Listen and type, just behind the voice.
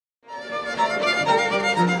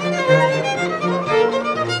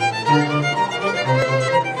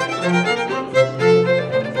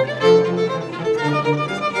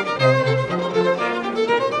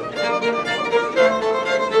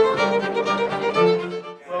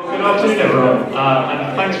Good afternoon, everyone,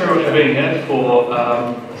 and thanks very much for being here for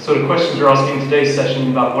sort of questions we're asking in today's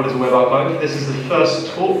session about what is a web archive. This is the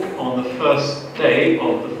first talk on the first day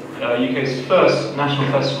of the UK's first National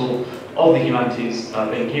Festival of the Humanities,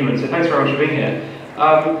 being human, so thanks very much for being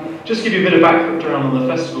here. Just to give you a bit of background on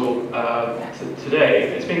the festival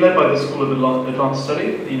today, it's been led by the School of Advanced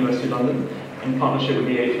Study at the University of London in partnership with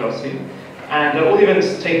the AHRC. And all the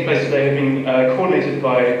events taking place today have been coordinated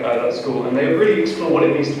by that school, and they really explore what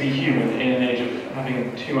it means to be human in an age of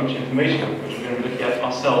having too much information, which we're going to be looking at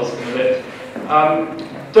ourselves in a bit.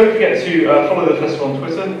 Don't forget to follow the festival on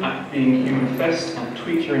Twitter at BeingHumanFest and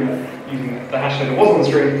tweet using the hashtag that was on the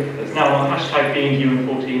screen. That's now on hashtag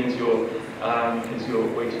BeingHuman14 is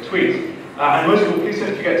your way to tweet. And most of all, please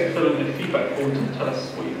don't forget to fill in a feedback form to tell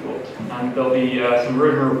us what you thought. And there'll be some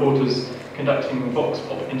roving reporters conducting vox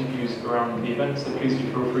pop interviews around the event, so please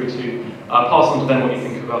do feel free to pass on to them what you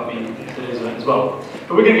think about today's event as well.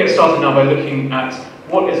 But we're going to get started now by looking at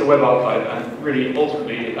what is a web archive, and really,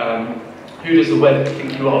 ultimately, who does the web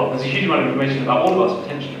think you are? There's a huge amount of information about all of us,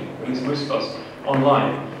 potentially, at least most of us,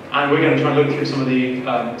 online. And we're going to try and look through some of the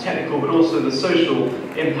technical, but also the social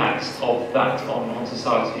impacts of that on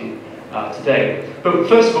society today. But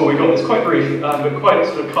first of all, we've got this quite brief, but quite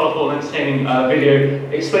sort of colourful and entertaining video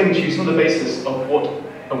explaining to you some of the basis of what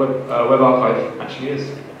a web archive actually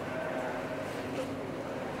is.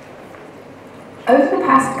 Over the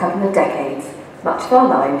past couple of decades, much of our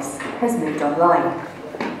lives has moved online.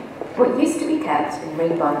 What used to be kept in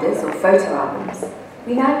ring binders or photo albums,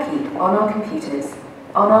 we now keep on our computers,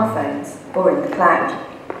 on our phones, or in the cloud.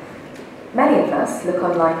 Many of us look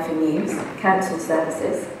online for news, council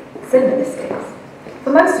services, cinema listings,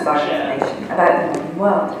 for most of our information about the modern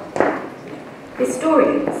world.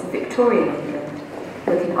 Historians of Victorian England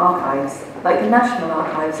look in archives, like the National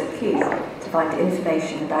Archives at Kew, to find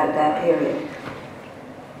information about their period.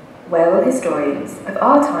 Where will historians of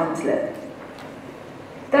our times look?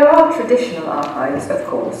 There are traditional archives, of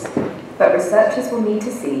course, but researchers will need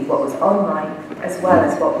to see what was online as well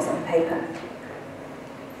as what was on paper.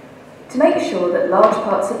 To make sure that large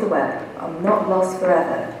parts of the web are not lost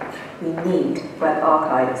forever, we need web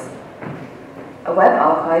archives. A web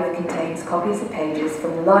archive contains copies of pages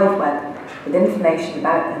from the live web with information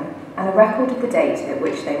about them and a record of the date at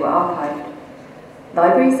which they were archived.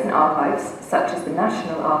 Libraries and archives, such as the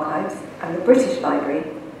National Archives and the British Library,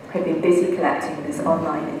 have been busy collecting this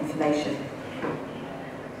online information.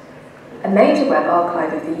 A major web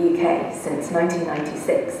archive of the UK since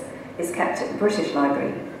 1996 is kept at the British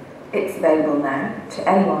Library. It's available now to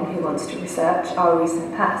anyone who wants to research our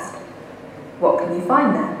recent past. What can you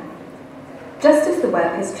find there? Just as the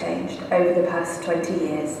web has changed over the past 20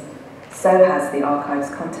 years, so has the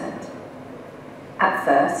archive's content. At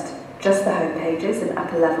first, just the home pages and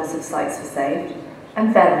upper levels of sites were saved,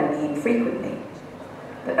 and then only infrequently.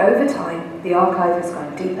 But over time, the archive has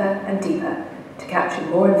gone deeper and deeper to capture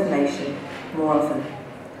more information more often.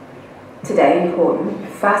 Today, important,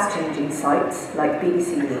 fast-changing sites like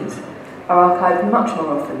BBC News are archived much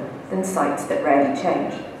more often than sites that rarely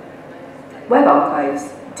change. Web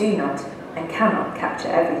archives do not and cannot capture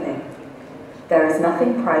everything. There is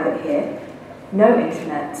nothing private here, no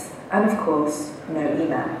intranets, and of course, no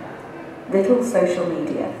email. Little social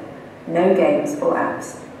media, no games or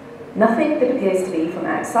apps. Nothing that appears to be from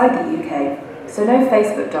outside the UK, so no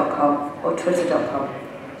Facebook.com or Twitter.com.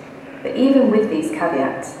 But even with these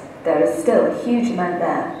caveats, there is still a huge amount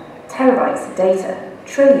there, terabytes of data,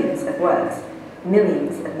 trillions of words,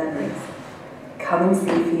 millions of memories. Come and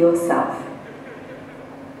see for yourself.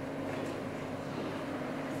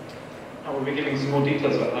 And we'll be giving some more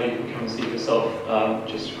details about how you can come and see for yourself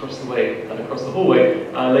just across the way and across the hallway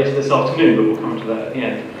later this afternoon, but we'll come to that at the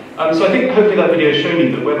end. So I think hopefully that video has shown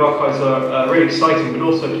you that web archives are a really exciting but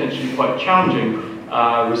also potentially quite challenging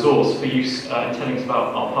resource for use in telling us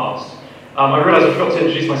about our past. I realise I forgot to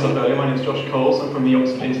introduce myself earlier. My name is Josh Cowls. I'm from the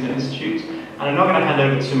Oxford Internet Institute, and I'm now going to hand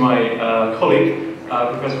over to my colleague,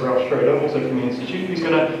 Professor Schroeder, also from the Institute, who's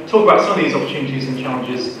going to talk about some of these opportunities and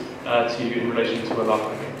challenges to you in relation to web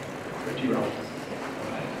archiving. Over to you, Ralph.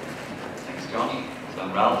 Right. Thanks, Josh. So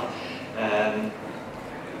I'm Ralph.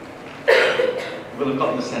 We'll have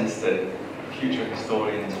gotten the sense that future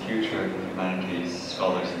historians, future humanities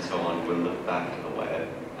scholars and so on will look back to the web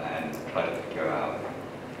and try to figure out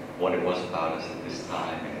what it was about us at this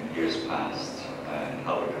time in years past and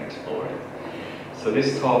how we can explore it. So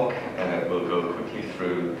this talk will go quickly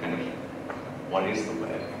through kind of what is the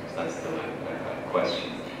web, because that's the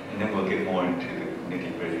question, and then we'll get more into the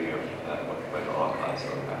nitty-gritty of what web archives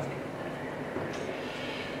are about.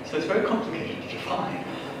 So it's very complicated to define.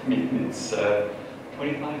 I mean, it's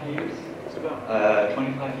 25 years. It's about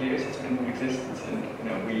 25 years it's been in existence, and you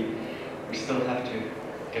know we still have to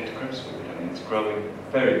get to grips with it. I mean, it's growing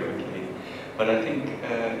very quickly, but I think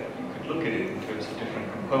you could look at it in terms of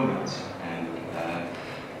different components. And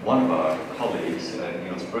one of our colleagues,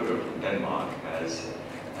 Niels Brugger from Denmark, has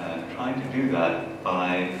tried to do that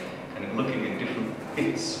by kind of looking at different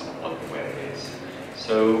bits of what the web is.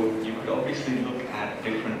 So you could obviously look at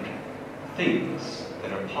different things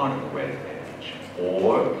that are part of the web page,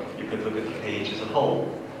 or you could look at the page as a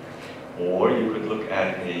whole, or you could look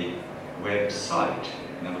at a website.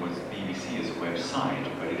 In other words, the BBC is a website,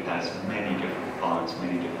 but it has many different parts,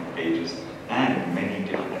 many different pages, and many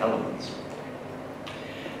different elements.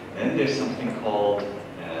 Then there's something called,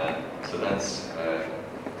 so that's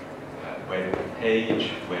web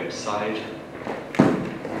page, website.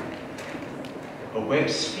 A web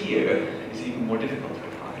sphere is even more difficult to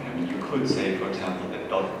define. I mean, you could say, for example, that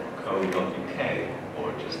 .co.uk,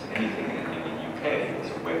 or just anything in the UK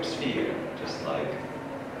is a web sphere, just like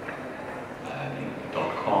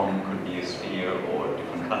 .com could be a sphere, or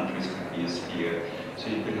different countries could be a sphere. So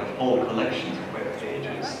you could have whole collections of web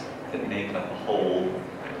pages that make up a whole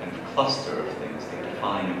kind of cluster of things that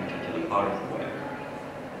define a particular part of the web.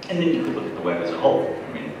 And then you could look at the web as a whole.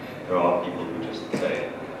 I mean, there are people who just say,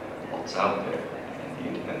 what's out there? And the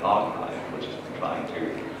Internet Archive, which has been trying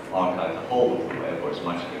to archive the whole of the web, or as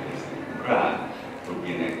much of it as they can grab, would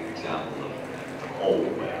be an example of the whole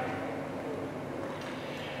web.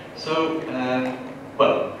 So,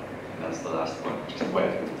 well, that's the last one, which is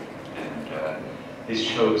web. And this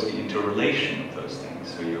shows the interrelation of those things.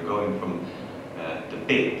 So you're going from the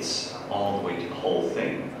bits all the way to the whole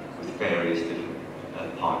thing, with various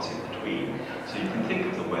different parts in between. So you can think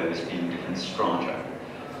of the web as being different strata.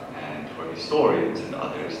 And for historians and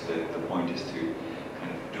others, the point is to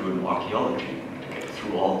kind of do an archaeology, to get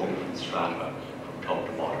through all the different strata from top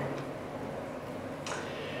to bottom.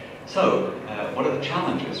 So, what are the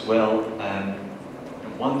challenges? Well,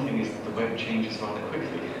 one thing is that the web changes rather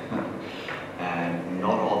quickly. And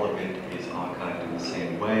not all of it is archived in the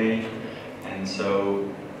same way. And so,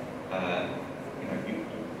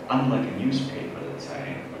 unlike a newspaper, let's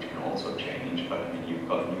say, which can also change, but I mean, you've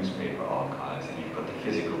got newspaper archives and you've got the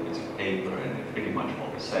physical bits of paper, and they're pretty much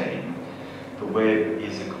all the same. The web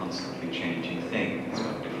is a constantly changing thing. It's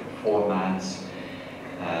got different formats,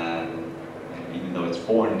 even though it's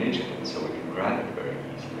born digital, so we can grab it very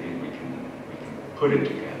easily, and we can put it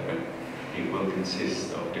together. It will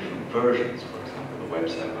consist of different versions. For example, the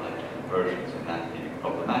website will have different versions, and that may be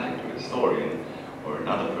problematic to a historian or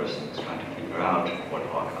another person who's trying to figure out what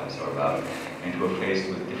archives are about, and who are faced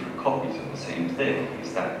with different copies of the same thing.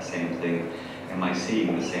 Is that the same thing? Am I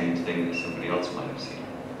seeing the same thing that somebody else might have seen?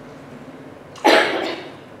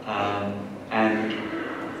 And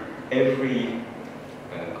every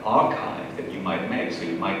archive that you might make, so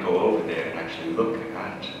you might go over there and actually look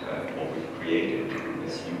at what we've created in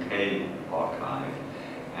this UK archive,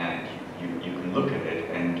 and you can look at it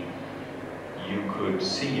and you could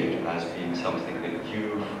see it as being something that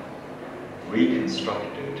you've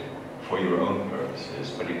reconstructed for your own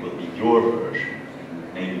purposes, but it will be your version,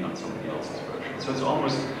 and maybe not somebody else's version. So it's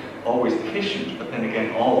almost always deficient, but then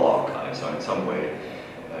again, all archives are in some way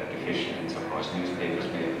deficient, and so of course newspapers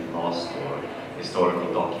may have been lost, or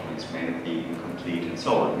historical documents may be incomplete, and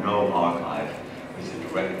so on. No archive is a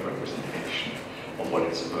direct representation of what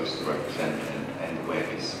it's supposed to represent, and the web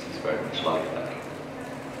is very much like that.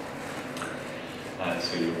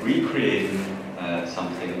 So you're recreating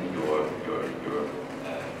something, you're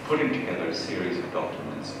putting together a series of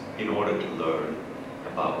documents in order to learn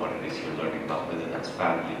about what it is you're learning about, whether that's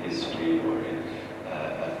family history or a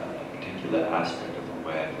particular aspect of the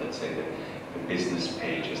web, let's say the business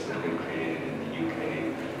pages that have been created in the UK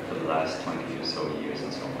for the last 20 or so years,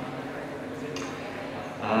 and so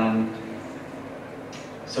on.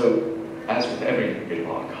 So, as with every bit of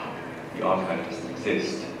archive, the archive doesn't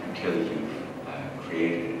exist until you've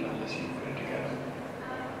created it, unless you put it together.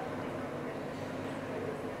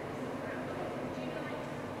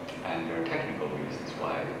 And there are technical reasons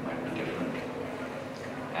why it might be different.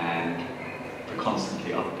 And the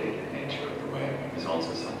constantly updated nature of the web is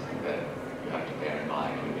also something that you have to bear in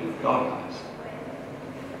mind when you look at archives.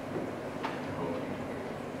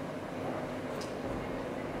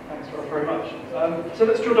 Thanks very much. So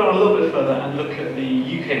let's drill down a little bit further and look at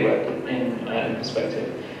the UK web in perspective.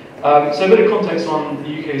 So a bit of context on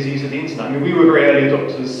the UK's use of the internet. I mean, we were very early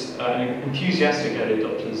adopters, enthusiastic early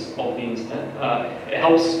adopters of the internet. It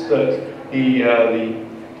helps that the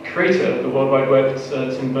creator of the World Wide Web,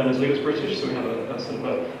 Tim Berners-Lee, was British, so we have a sort of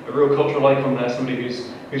a real cultural icon there, somebody who's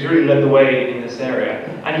really led the way in this area.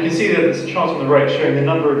 And you can see that there's a chart on the right showing the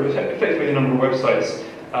number of, effectively the number of websites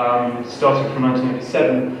starting from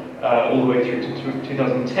 1997 all the way through to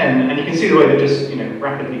 2010, and you can see the way they've just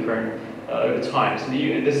rapidly grown over time. So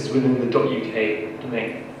this is within the .uk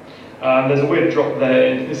domain. There's a weird drop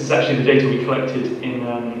there. And this is actually the data we collected in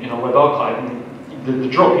our web archive. And the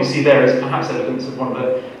drop you see there is perhaps evidence of one of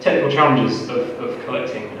the technical challenges of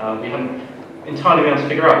collecting. We haven't entirely been able to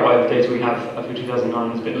figure out why the data we have for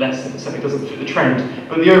 2009 is a bit less, and it certainly doesn't fit the trend.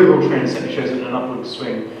 But the overall trend certainly shows an upward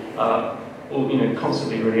swing,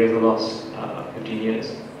 constantly really over the last 15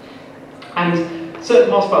 years. And certain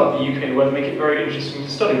parts about the UK web make it very interesting to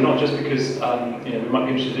study, not just because we might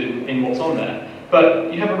be interested in what's on there,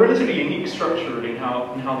 but you have a relatively unique structure really in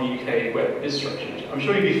how the UK web is structured. I'm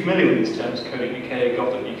sure you'll be familiar with these terms: code.uk,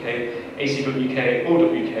 gov.uk, ac.uk,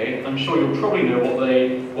 org.uk. I'm sure you'll probably know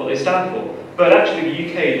what they stand for. But actually the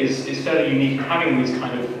UK is fairly unique in having these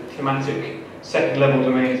kind of thematic second-level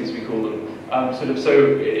domains, as we call them. So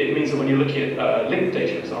it means that when you're looking at linked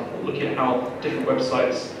data, for example, looking at how different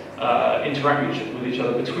websites interact with each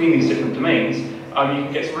other between these different domains, you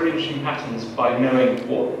can get some really interesting patterns by knowing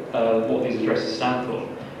what these addresses stand for.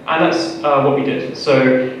 And that's what we did. So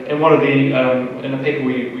in one of the, in a paper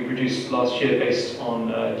we produced last year based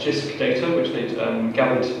on JISC data, which they'd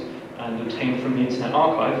gathered and obtained from the Internet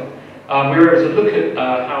Archive, we were able to look at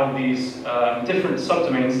how these different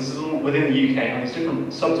subdomains, this is all within the UK, how these different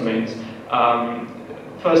subdomains,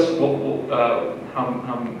 first what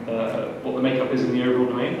the makeup is in the overall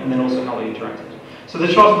domain, and then also how they interacted. So the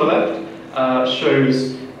chart on the left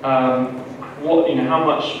shows how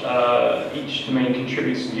much each domain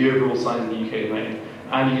contributes to the overall size of the UK domain.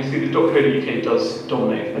 And you can see that .co.uk does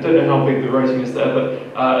dominate. I don't know how big the writing is there, but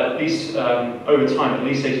at least over time, at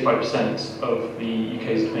least 85% of the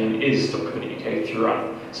UK's domain is .co.uk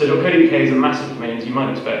throughout. So .co.uk is a massive domain, as you might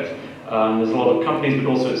expect. There's a lot of companies, but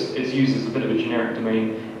also it's used as a bit of a generic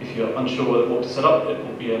domain. If you're unsure what to set up, it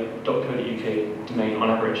will be a .co.uk domain on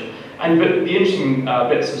average. But the interesting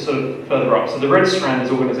bits are sort of further up. So the red strand is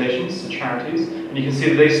organisations, so charities, and you can see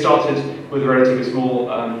that they started with a relatively small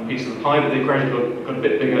piece of the pie, but they've gradually got a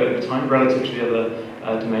bit bigger over time relative to the other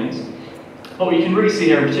domains. What you can really see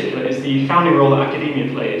here in particular is the founding role that academia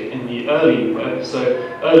played in the early web. So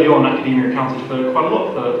early on, academia accounted for quite a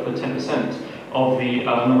lot, for 10% of the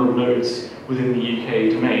number of nodes within the UK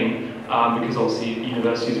domain, because obviously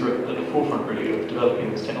universities were at the forefront really of developing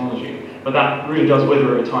this technology. But that really does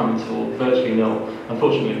wither over time until virtually nil,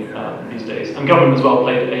 unfortunately, these days. And government as well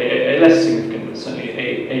played a less significant, but certainly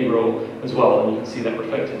a role as well, and you can see that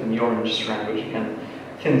reflected in the orange strand, which again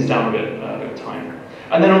thins down a bit over time.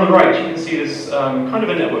 And then on the right, you can see this kind of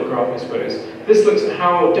a network graph, I suppose. This looks at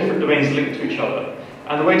how different domains link to each other.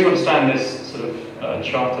 And the way to understand this sort of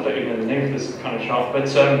chart, I don't even know the name of this kind of chart, but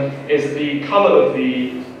is the colour of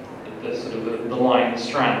the line, the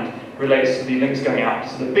strand, relates to the links going out.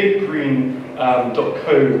 So the big green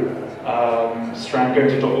 .co strand going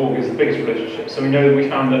to .org is the biggest relationship. So we know that we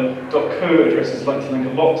found that .co addresses like to link a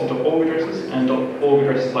lot to .org addresses, and .org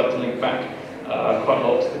addresses like to link back quite a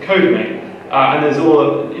lot to the co-domain. And there's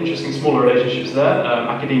all interesting smaller relationships there.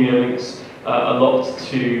 Academia links a lot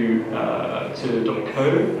to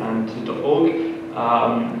 .co and to .org,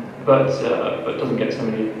 but doesn't get so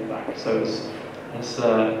many back. So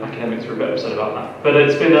academics are a bit upset about that. But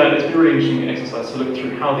it's been a really interesting exercise to look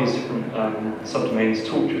through how these different subdomains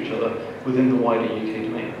talk to each other within the wider UK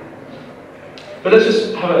domain. But let's just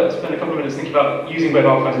spend a couple of minutes thinking about using web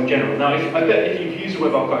archives in general. Now, I bet if you've used a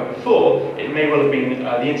web archive before, it may well have been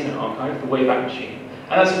the Internet Archive, the Wayback Machine.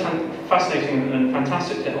 And that's a fascinating and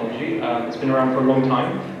fantastic technology. It's been around for a long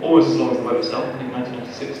time, almost as long as the web itself. I think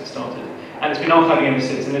 1996 it started. And it's been archiving ever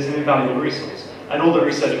since, and it's an invaluable resource. And all the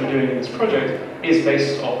research we're doing in this project is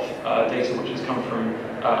based off data which has come from,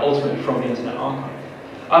 ultimately from the Internet Archive.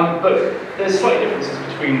 But there's slight differences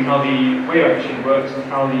between how the Wayback Machine works and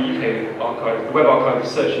how the UK archive, the web archive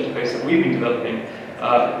research interface that we've been developing,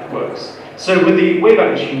 works. So with the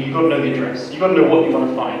Wayback Machine, you've got to know the address. You've got to know what you want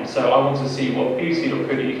to find. So I want to see what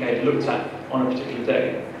bbc.co.uk looked at on a particular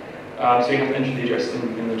day. So you have to enter the address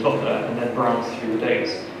in the top there and then browse through the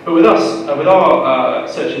days. But with us, with our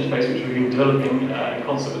search interface, which we've been developing in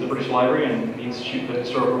concert with the British Library and the Institute for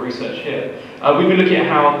Historical Research here, we've been looking at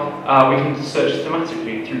how we can search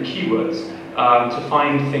thematically through keywords to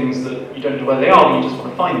find things that you don't know where they are, but you just want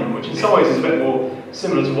to find them, which in some ways is a bit more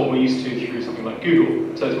similar to what we're used to through something like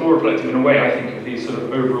Google. So it's more reflective in a way, I think, of the sort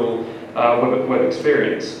of overall web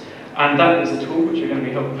experience. And that is a tool which you're going to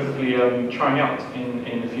be hopefully trying out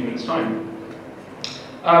in a few minutes' time.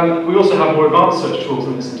 We also have more advanced search tools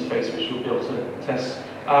in this interface, which you'll be able to test.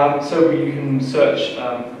 So you can search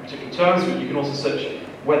particular terms, but you can also search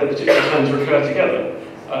whether particular terms refer together.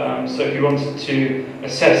 So if you wanted to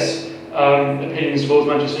assess opinions towards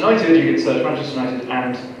Manchester United, you could search Manchester United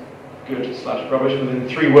and good/rubbish within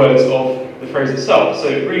 3 words of the phrase itself. So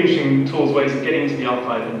really interesting tools, ways of getting into the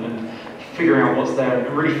archive and figuring out what's there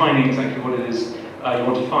and really finding exactly what it is you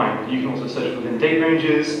want to find. You can also search within date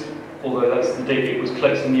ranges, although that's the date it was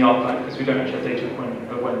collected in the archive, because we don't actually have data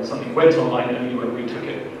of when something went online, only when we took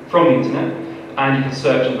it from the internet. And you can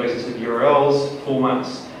search on the basis of URLs,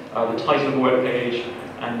 formats, the title of a web page,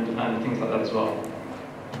 and things like that as well.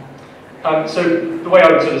 So the way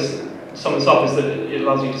I would sort of sum this up is that it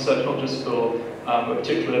allows you to search not just for a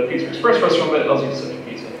particular Pizza Express restaurant, but it allows you to search for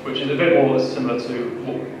pizza, which is a bit more similar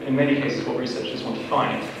to, in many cases, what researchers want to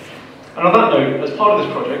find. And on that note, as part of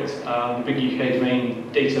this project, the big UK domain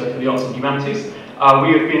data for the arts and humanities,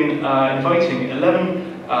 we have been inviting 11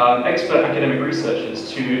 expert academic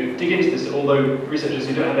researchers to dig into this, although researchers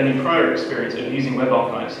who don't have any prior experience of using web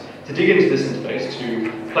archives, to dig into this interface,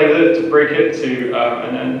 to play with it, to break it,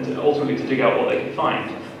 and ultimately to dig out what they can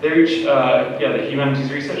find. They're each they're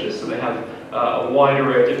humanities researchers, so they have a wide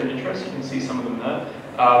array of different interests. You can see some of them there.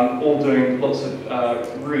 All doing lots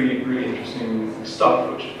of really, really interesting stuff,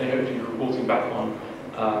 which they hope to be reporting back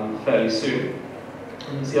on fairly soon.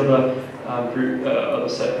 And there's the other group, other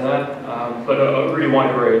set there, but a really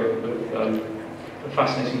wide array of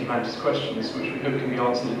fascinating humanities questions, which we hope can be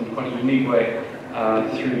answered in quite a unique way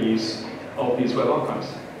through the use of these web archives.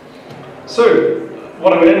 So,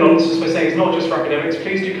 what I would end on is just by saying it's not just for academics.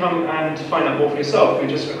 Please do come and find out more for yourself. We're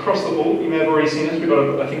just across the hall. You may have already seen us. We've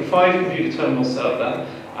got, I think, 5 computer terminals set up there.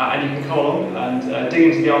 And you can come along and dig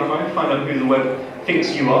into the archive, find out who the web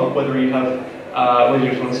thinks you are, whether you have, whether you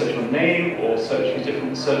just want to search your name or search for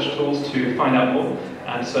different search tools to find out more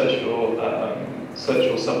and search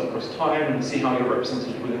yourself across time and see how you're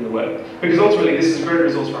represented within the web. Because ultimately, this is a great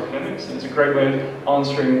resource for academics, and it's a great way of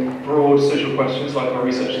answering broad social questions like our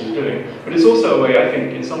researchers are doing. But it's also a way, I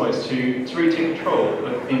think, in some ways, to really take control of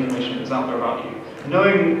the information that's out there about you.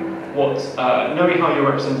 Knowing how you're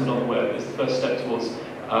represented on the web is the first step towards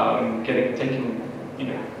taking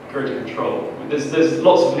greater control. There's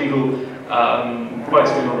lots of legal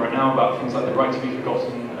fights going on right now about things like the right to be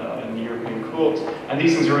forgotten in the European Court, and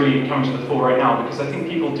these things are really coming to the fore right now because I think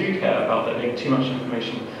people do care about there being too much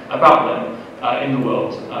information about them in the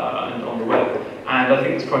world and on the web. And I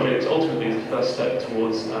think this project ultimately is the first step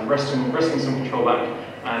towards wresting some control back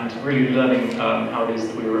and really learning how it is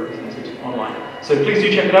that we are represented online. So please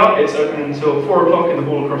do check it out. It's open until 4 o'clock in the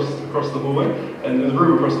hall across the hallway, in the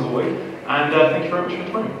room across the hallway. And thank you very much for your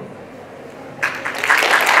time.